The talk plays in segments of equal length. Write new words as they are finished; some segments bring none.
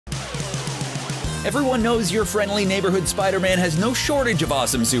Everyone knows your friendly neighborhood Spider-Man has no shortage of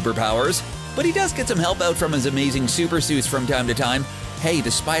awesome superpowers, but he does get some help out from his amazing super suits from time to time. Hey,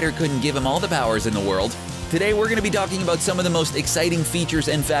 the Spider couldn't give him all the powers in the world. Today we're going to be talking about some of the most exciting features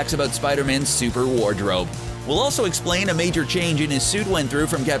and facts about Spider-Man's super wardrobe. We'll also explain a major change in his suit went through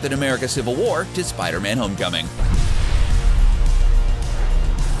from Captain America Civil War to Spider-Man Homecoming.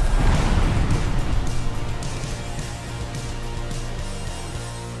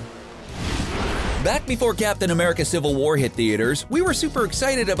 Back before Captain America Civil War hit theaters, we were super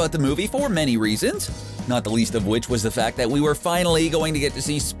excited about the movie for many reasons, not the least of which was the fact that we were finally going to get to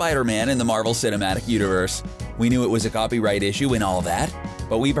see Spider-Man in the Marvel Cinematic Universe. We knew it was a copyright issue and all that,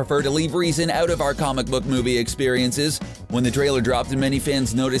 but we prefer to leave reason out of our comic book movie experiences. When the trailer dropped and many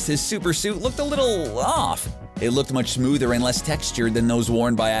fans noticed his super suit looked a little off. It looked much smoother and less textured than those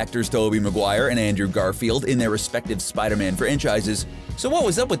worn by actors Tobey Maguire and Andrew Garfield in their respective Spider-Man franchises. So what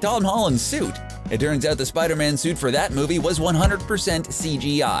was up with Tom Holland's suit? It turns out the Spider-Man suit for that movie was 100%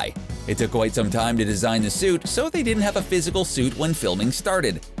 CGI. It took quite some time to design the suit, so they didn't have a physical suit when filming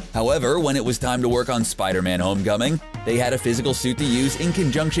started. However, when it was time to work on Spider-Man Homecoming, they had a physical suit to use in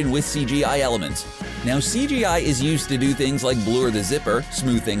conjunction with CGI elements. Now, CGI is used to do things like blur the zipper,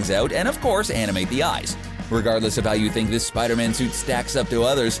 smooth things out, and of course, animate the eyes. Regardless of how you think this Spider-Man suit stacks up to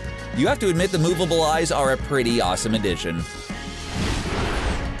others, you have to admit the movable eyes are a pretty awesome addition.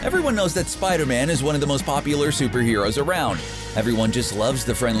 Everyone knows that Spider-Man is one of the most popular superheroes around. Everyone just loves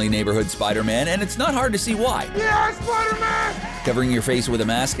the friendly neighborhood Spider-Man, and it's not hard to see why. Yeah, Spider-Man! Covering your face with a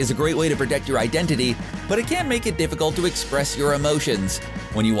mask is a great way to protect your identity, but it can make it difficult to express your emotions.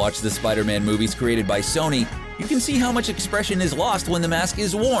 When you watch the Spider-Man movies created by Sony, you can see how much expression is lost when the mask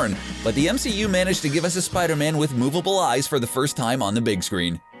is worn, but the MCU managed to give us a Spider-Man with movable eyes for the first time on the big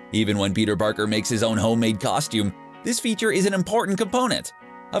screen. Even when Peter Parker makes his own homemade costume, this feature is an important component.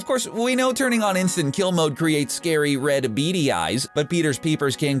 Of course, we know turning on instant kill mode creates scary, red, beady eyes, but Peter's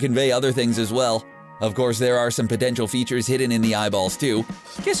peepers can convey other things as well. Of course, there are some potential features hidden in the eyeballs too.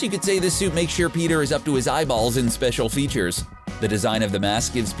 Guess you could say this suit makes sure Peter is up to his eyeballs in special features. The design of the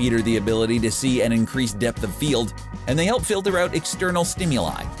mask gives Peter the ability to see an increased depth of field, and they help filter out external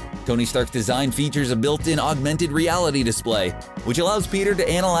stimuli. Tony Stark's design features a built-in augmented reality display, which allows Peter to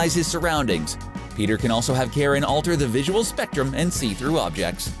analyze his surroundings. Peter can also have Karen alter the visual spectrum and see through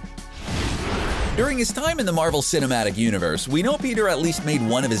objects. During his time in the Marvel Cinematic Universe, we know Peter at least made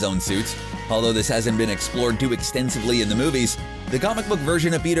one of his own suits. Although this hasn't been explored too extensively in the movies, the comic book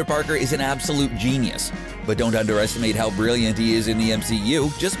version of Peter Parker is an absolute genius. But don't underestimate how brilliant he is in the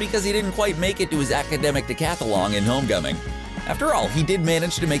MCU just because he didn't quite make it to his academic decathlon in Homecoming. After all, he did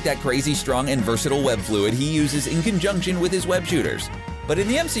manage to make that crazy strong and versatile web fluid he uses in conjunction with his web shooters. But in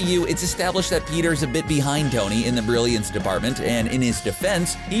the MCU, it's established that Peter's a bit behind Tony in the brilliance department, and in his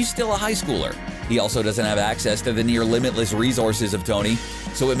defense, he's still a high schooler. He also doesn't have access to the near-limitless resources of Tony,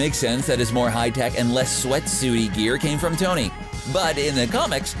 so it makes sense that his more high-tech and less sweatsuity gear came from Tony. But in the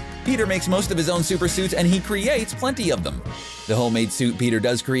comics, Peter makes most of his own super suits and he creates plenty of them. The homemade suit Peter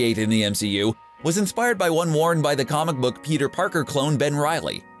does create in the MCU was inspired by one worn by the comic book Peter Parker clone Ben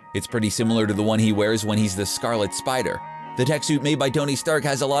Reilly. It's pretty similar to the one he wears when he's the Scarlet Spider. The tech suit made by Tony Stark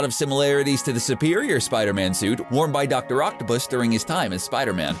has a lot of similarities to the superior Spider-Man suit worn by Dr. Octopus during his time as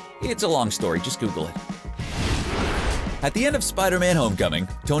Spider-Man. It's a long story, just Google it. At the end of Spider-Man Homecoming,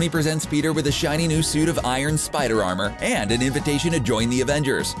 Tony presents Peter with a shiny new suit of iron spider armor and an invitation to join the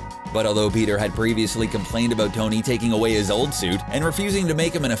Avengers. But although Peter had previously complained about Tony taking away his old suit and refusing to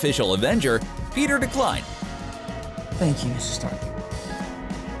make him an official Avenger, Peter declined. Thank you, Mr. Stark.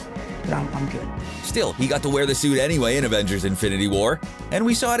 But I'm good. Still, he got to wear the suit anyway in Avengers Infinity War, and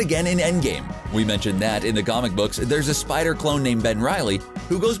we saw it again in Endgame. We mentioned that in the comic books, there's a spider clone named Ben Reilly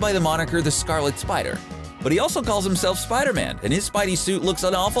who goes by the moniker the Scarlet Spider. But he also calls himself Spider-Man, and his Spidey suit looks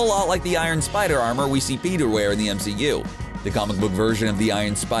an awful lot like the Iron Spider armor we see Peter wear in the MCU. The comic book version of the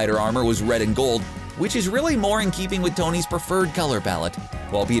Iron Spider armor was red and gold, which is really more in keeping with Tony's preferred color palette.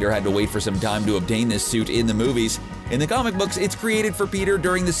 While Peter had to wait for some time to obtain this suit in the movies, in the comic books it's created for Peter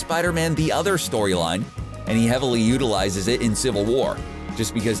during the Spider-Man The Other storyline, and he heavily utilizes it in Civil War.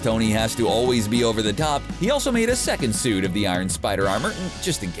 Just because Tony has to always be over the top, he also made a second suit of the Iron Spider armor,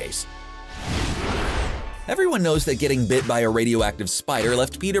 just in case. Everyone knows that getting bit by a radioactive spider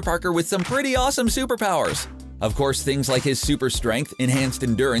left Peter Parker with some pretty awesome superpowers. Of course, things like his super strength, enhanced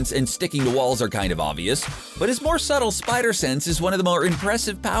endurance, and sticking to walls are kind of obvious, but his more subtle spider sense is one of the more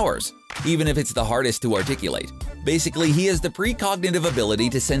impressive powers, even if it's the hardest to articulate. Basically, he has the precognitive ability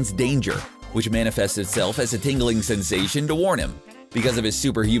to sense danger, which manifests itself as a tingling sensation to warn him. Because of his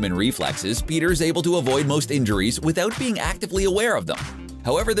superhuman reflexes, Peter is able to avoid most injuries without being actively aware of them.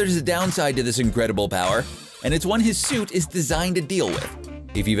 However, there's a downside to this incredible power, and it's one his suit is designed to deal with.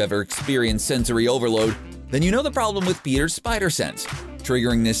 If you've ever experienced sensory overload, then you know the problem with Peter's spider sense.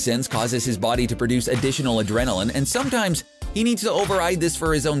 Triggering this sense causes his body to produce additional adrenaline, and sometimes he needs to override this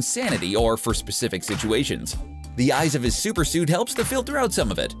for his own sanity or for specific situations. The eyes of his supersuit helps to filter out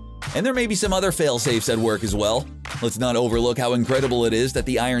some of it. And there may be some other fail-safes at work as well. Let's not overlook how incredible it is that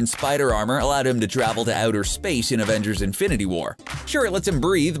the iron spider armor allowed him to travel to outer space in Avengers Infinity War. Sure, it lets him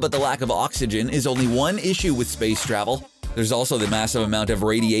breathe, but the lack of oxygen is only one issue with space travel. There's also the massive amount of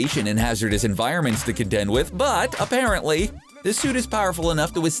radiation and hazardous environments to contend with, but apparently, this suit is powerful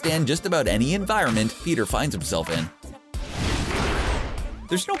enough to withstand just about any environment Peter finds himself in.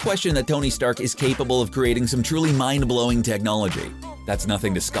 There's no question that Tony Stark is capable of creating some truly mind-blowing technology. That's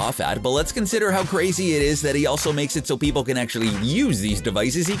nothing to scoff at, but let's consider how crazy it is that he also makes it so people can actually use these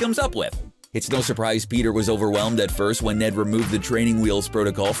devices he comes up with. It's no surprise Peter was overwhelmed at first when Ned removed the training wheels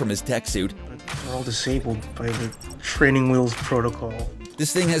protocol from his tech suit. They're all disabled by the training wheels protocol.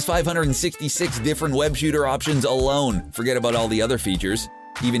 This thing has 566 different web shooter options alone. Forget about all the other features.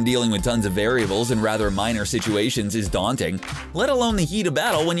 Even dealing with tons of variables in rather minor situations is daunting, let alone the heat of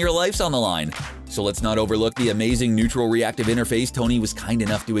battle when your life's on the line. So let's not overlook the amazing neutral reactive interface Tony was kind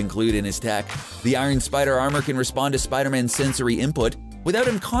enough to include in his tech. The Iron Spider armor can respond to Spider-Man's sensory input without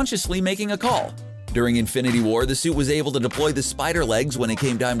him consciously making a call. During Infinity War, the suit was able to deploy the spider legs when it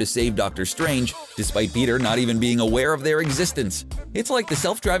came time to save Doctor Strange, despite Peter not even being aware of their existence. It's like the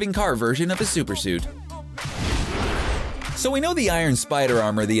self-driving car version of a supersuit. So we know the Iron Spider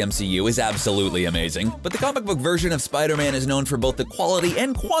armor of the MCU is absolutely amazing, but the comic book version of Spider-Man is known for both the quality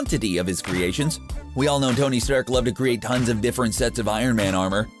and quantity of his creations. We all know Tony Stark loved to create tons of different sets of Iron Man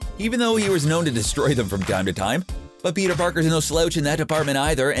armor, even though he was known to destroy them from time to time. But Peter Parker's no slouch in that department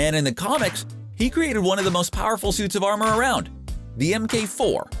either, and in the comics, he created one of the most powerful suits of armor around, the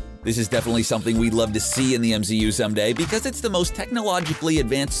MK4. This is definitely something we'd love to see in the MCU someday because it's the most technologically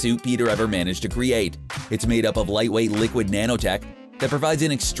advanced suit Peter ever managed to create. It's made up of lightweight liquid nanotech that provides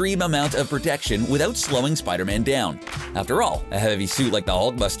an extreme amount of protection without slowing Spider-Man down. After all, a heavy suit like the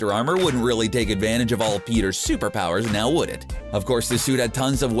Hulkbuster armor wouldn't really take advantage of all of Peter's superpowers, now would it? Of course, this suit had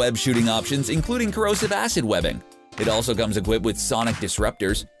tons of web shooting options, including corrosive acid webbing. It also comes equipped with sonic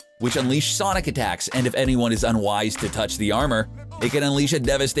disruptors, which unleash sonic attacks, and if anyone is unwise to touch the armor, it can unleash a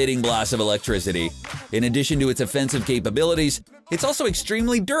devastating blast of electricity. In addition to its offensive capabilities, it's also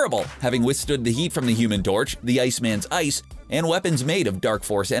extremely durable, having withstood the heat from the Human Torch, the Iceman's ice, and weapons made of Dark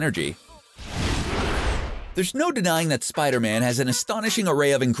Force energy. There's no denying that Spider-Man has an astonishing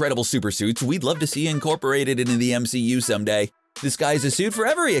array of incredible supersuits we'd love to see incorporated into the MCU someday. This guy's a suit for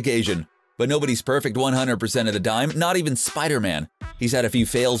every occasion. But nobody's perfect 100% of the time, not even Spider-Man. He's had a few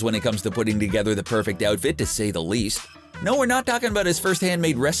fails when it comes to putting together the perfect outfit, to say the least. No, we're not talking about his first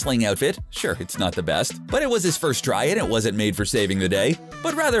handmade wrestling outfit. Sure, it's not the best, but it was his first try and it wasn't made for saving the day,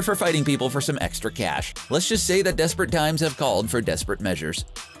 but rather for fighting people for some extra cash. Let's just say that desperate times have called for desperate measures.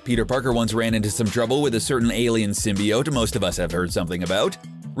 Peter Parker once ran into some trouble with a certain alien symbiote most of us have heard something about.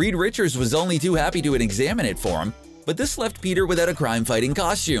 Reed Richards was only too happy to examine it for him, but this left Peter without a crime-fighting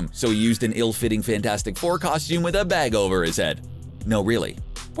costume, so he used an ill-fitting Fantastic Four costume with a bag over his head. No, really.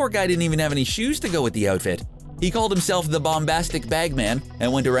 Poor guy didn't even have any shoes to go with the outfit. He called himself the Bombastic Bagman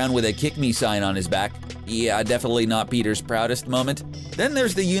and went around with a kick me sign on his back. Yeah, definitely not Peter's proudest moment. Then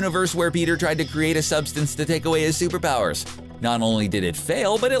there's the universe where Peter tried to create a substance to take away his superpowers. Not only did it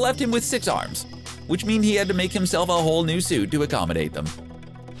fail, but it left him with 6 arms, which means he had to make himself a whole new suit to accommodate them.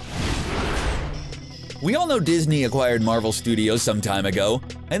 We all know Disney acquired Marvel Studios some time ago,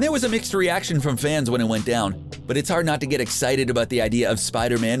 and there was a mixed reaction from fans when it went down, but it's hard not to get excited about the idea of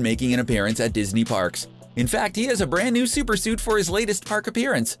Spider-Man making an appearance at Disney parks. In fact, he has a brand new supersuit for his latest park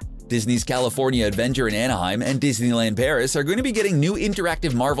appearance. Disney's California Adventure in Anaheim and Disneyland Paris are going to be getting new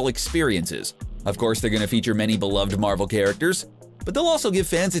interactive Marvel experiences. Of course, they're going to feature many beloved Marvel characters, but they'll also give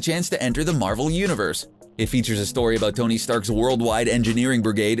fans a chance to enter the Marvel Universe. It features a story about Tony Stark's worldwide engineering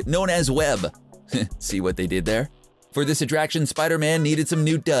brigade known as Web. See what they did there? For this attraction, Spider-Man needed some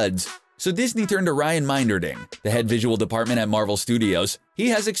new duds. So Disney turned to Ryan Minderding, the head visual department at Marvel Studios. He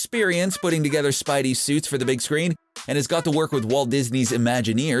has experience putting together Spidey suits for the big screen and has got to work with Walt Disney's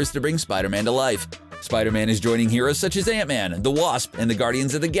Imagineers to bring Spider-Man to life. Spider-Man is joining heroes such as Ant-Man, the Wasp, and the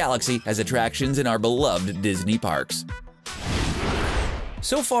Guardians of the Galaxy as attractions in our beloved Disney parks.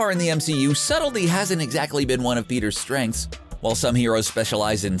 So far in the MCU, subtlety hasn't exactly been one of Peter's strengths. While some heroes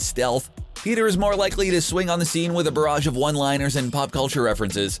specialize in stealth, Peter is more likely to swing on the scene with a barrage of one-liners and pop culture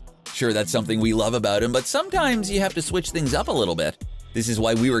references. Sure, that's something we love about him, but sometimes you have to switch things up a little bit. This is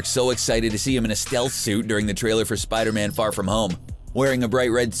why we were so excited to see him in a stealth suit during the trailer for Spider-Man Far From Home. Wearing a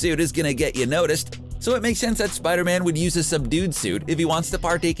bright red suit is gonna get you noticed, so it makes sense that Spider-Man would use a subdued suit if he wants to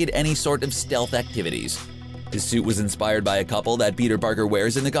partake in any sort of stealth activities. His suit was inspired by a couple that Peter Parker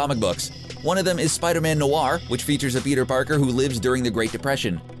wears in the comic books. One of them is Spider-Man Noir, which features a Peter Parker who lives during the Great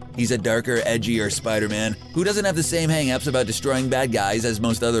Depression. He's a darker, edgier Spider-Man who doesn't have the same hang-ups about destroying bad guys as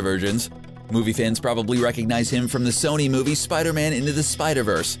most other versions. Movie fans probably recognize him from the Sony movie Spider-Man Into the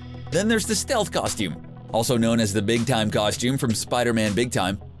Spider-Verse. Then there's the stealth costume, also known as the Big Time costume from Spider-Man Big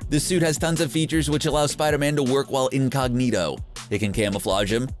Time. This suit has tons of features which allow Spider-Man to work while incognito. It can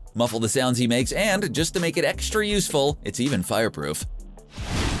camouflage him, muffle the sounds he makes, and just to make it extra useful, it's even fireproof.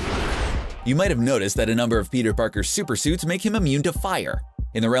 You might have noticed that a number of Peter Parker's super suits make him immune to fire.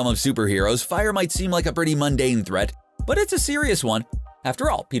 In the realm of superheroes, fire might seem like a pretty mundane threat, but it's a serious one.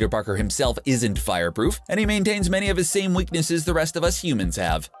 After all, Peter Parker himself isn't fireproof, and he maintains many of his same weaknesses the rest of us humans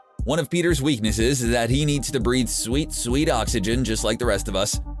have. One of Peter's weaknesses is that he needs to breathe sweet, sweet oxygen just like the rest of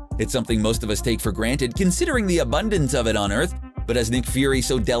us. It's something most of us take for granted considering the abundance of it on Earth, but as Nick Fury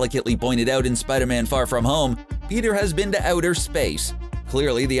so delicately pointed out in Spider-Man Far From Home, Peter has been to outer space.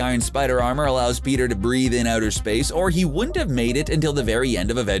 Clearly, the Iron Spider armor allows Peter to breathe in outer space, or he wouldn't have made it until the very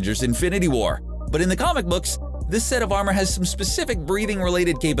end of Avengers Infinity War. But in the comic books, this set of armor has some specific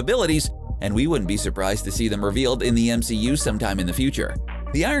breathing-related capabilities, and we wouldn't be surprised to see them revealed in the MCU sometime in the future.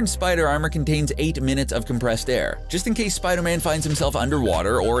 The Iron Spider armor contains 8 minutes of compressed air, just in case Spider-Man finds himself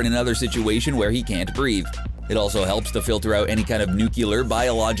underwater or in another situation where he can't breathe. It also helps to filter out any kind of nuclear,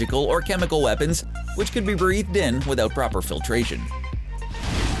 biological, or chemical weapons, which could be breathed in without proper filtration.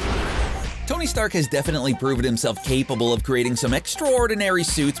 Tony Stark has definitely proven himself capable of creating some extraordinary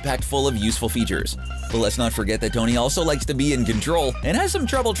suits packed full of useful features. But let's not forget that Tony also likes to be in control and has some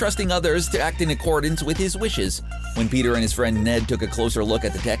trouble trusting others to act in accordance with his wishes. When Peter and his friend Ned took a closer look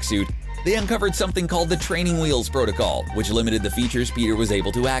at the tech suit, they uncovered something called the Training Wheels Protocol, which limited the features Peter was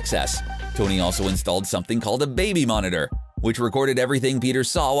able to access. Tony also installed something called a baby monitor, which recorded everything Peter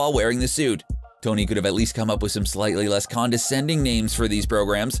saw while wearing the suit. Tony could have at least come up with some slightly less condescending names for these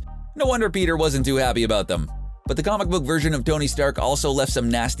programs. No wonder Peter wasn't too happy about them. But the comic book version of Tony Stark also left some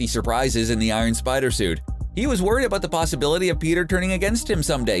nasty surprises in the Iron Spider suit. He was worried about the possibility of Peter turning against him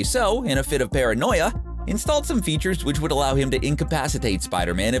someday, so, in a fit of paranoia, installed some features which would allow him to incapacitate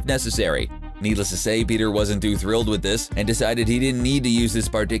Spider-Man if necessary. Needless to say, Peter wasn't too thrilled with this and decided he didn't need to use this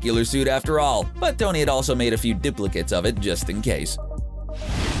particular suit after all, but Tony had also made a few duplicates of it just in case.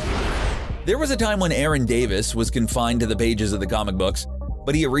 There was a time when Aaron Davis was confined to the pages of the comic books,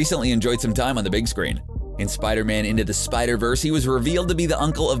 but he recently enjoyed some time on the big screen. In Spider-Man Into the Spider-Verse, he was revealed to be the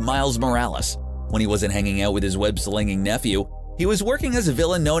uncle of Miles Morales. When he wasn't hanging out with his web-slinging nephew, he was working as a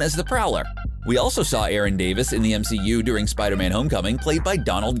villain known as the Prowler. We also saw Aaron Davis in the MCU during Spider-Man Homecoming, played by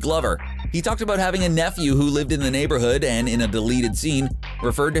Donald Glover. He talked about having a nephew who lived in the neighborhood and, in a deleted scene,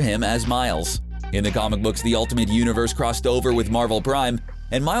 referred to him as Miles. In the comic books, the Ultimate Universe crossed over with Marvel Prime,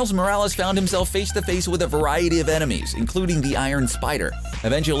 and Miles Morales found himself face-to-face with a variety of enemies, including the Iron Spider.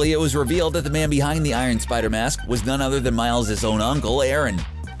 Eventually, it was revealed that the man behind the Iron Spider mask was none other than Miles' own uncle, Aaron.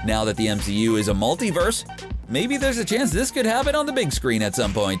 Now that the MCU is a multiverse, maybe there's a chance this could happen on the big screen at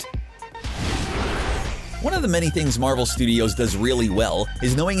some point. One of the many things Marvel Studios does really well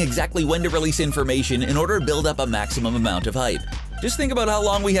is knowing exactly when to release information in order to build up a maximum amount of hype. Just think about how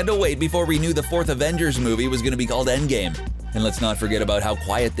long we had to wait before we knew the 4th Avengers movie was going to be called Endgame. And let's not forget about how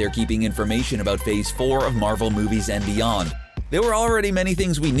quiet they're keeping information about Phase 4 of Marvel movies and beyond. There were already many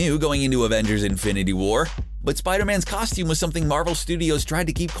things we knew going into Avengers Infinity War, but Spider-Man's costume was something Marvel Studios tried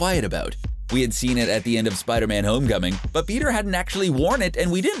to keep quiet about. We had seen it at the end of Spider-Man Homecoming, but Peter hadn't actually worn it and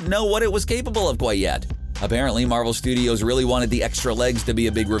we didn't know what it was capable of quite yet. Apparently, Marvel Studios really wanted the extra legs to be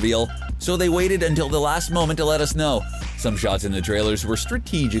a big reveal, so they waited until the last moment to let us know. Some shots in the trailers were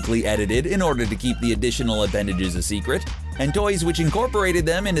strategically edited in order to keep the additional appendages a secret, and toys which incorporated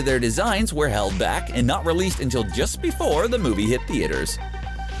them into their designs were held back and not released until just before the movie hit theaters.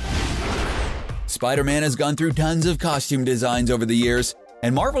 Spider-Man has gone through tons of costume designs over the years,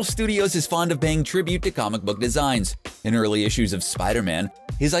 and Marvel Studios is fond of paying tribute to comic book designs. In early issues of Spider-Man,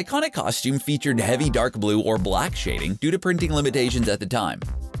 his iconic costume featured heavy dark blue or black shading due to printing limitations at the time.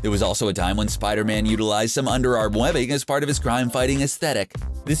 There was also a time when Spider-Man utilized some underarm webbing as part of his crime-fighting aesthetic.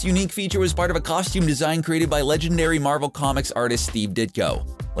 This unique feature was part of a costume design created by legendary Marvel Comics artist Steve Ditko.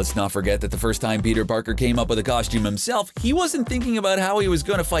 Let's not forget that the first time Peter Parker came up with a costume himself, he wasn't thinking about how he was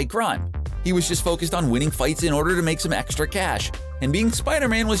going to fight crime. He was just focused on winning fights in order to make some extra cash, and being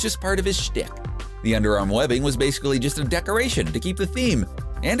Spider-Man was just part of his shtick. The underarm webbing was basically just a decoration to keep the theme,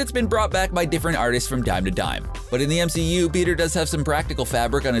 and it's been brought back by different artists from time to time. But in the MCU, Peter does have some practical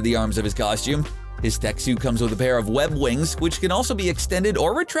fabric under the arms of his costume, His tech suit comes with a pair of web wings, which can also be extended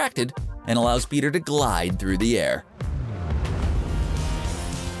or retracted and allows Peter to glide through the air.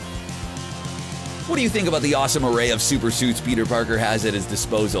 What do you think about the awesome array of super suits Peter Parker has at his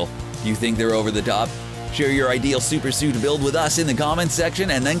disposal? Do you think they're over the top? Share your ideal super suit build with us in the comments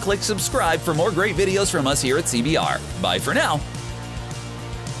section and then click subscribe for more great videos from us here at CBR. Bye for now.